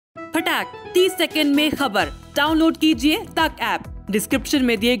फटाक 30 सेकंड में खबर। डाउनलोड कीजिए तक ऐप। डिस्क्रिप्शन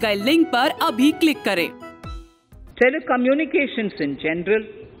में दिए गए लिंक पर अभी क्लिक करें। Telecommunications in general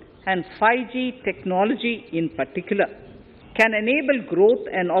and 5G technology in particular can enable growth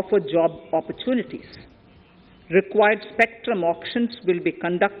and offer job opportunities. Required spectrum auctions will be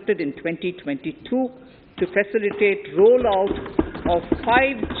conducted in 2022 to facilitate rollout of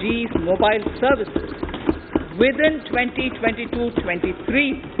 5G mobile services within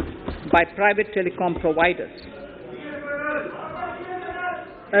 2022-23 by private telecom providers.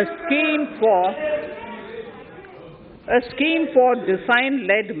 A scheme for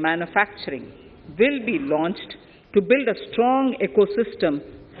design-led manufacturing will be launched to build a strong ecosystem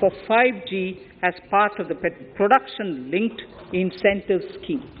for 5G as part of the production-linked incentive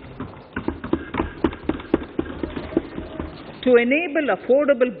scheme. To enable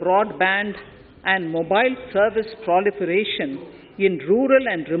affordable broadband and mobile service proliferation in rural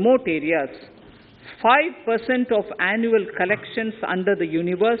and remote areas, 5% of annual collections under the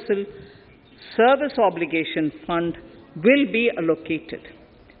Universal Service Obligation Fund will be allocated.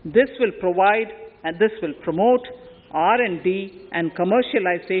 This will promote R&D and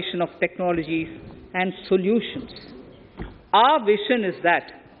commercialization of technologies and solutions. Our vision is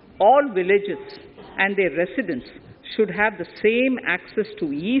that all villages and their residents should have the same access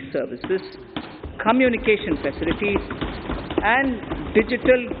to e-services, communication facilities, and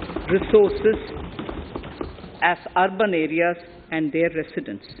digital resources as urban areas and their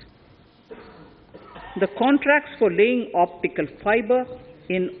residents. The contracts for laying optical fiber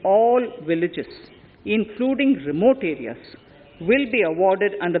in all villages, including remote areas, will be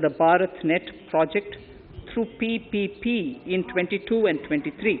awarded under the BharatNet project through PPP in 22 and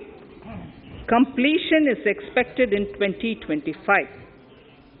 23. Completion is expected in 2025.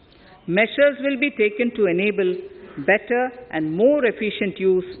 Measures will be taken to enable better and more efficient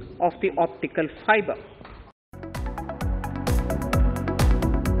use of the optical fiber.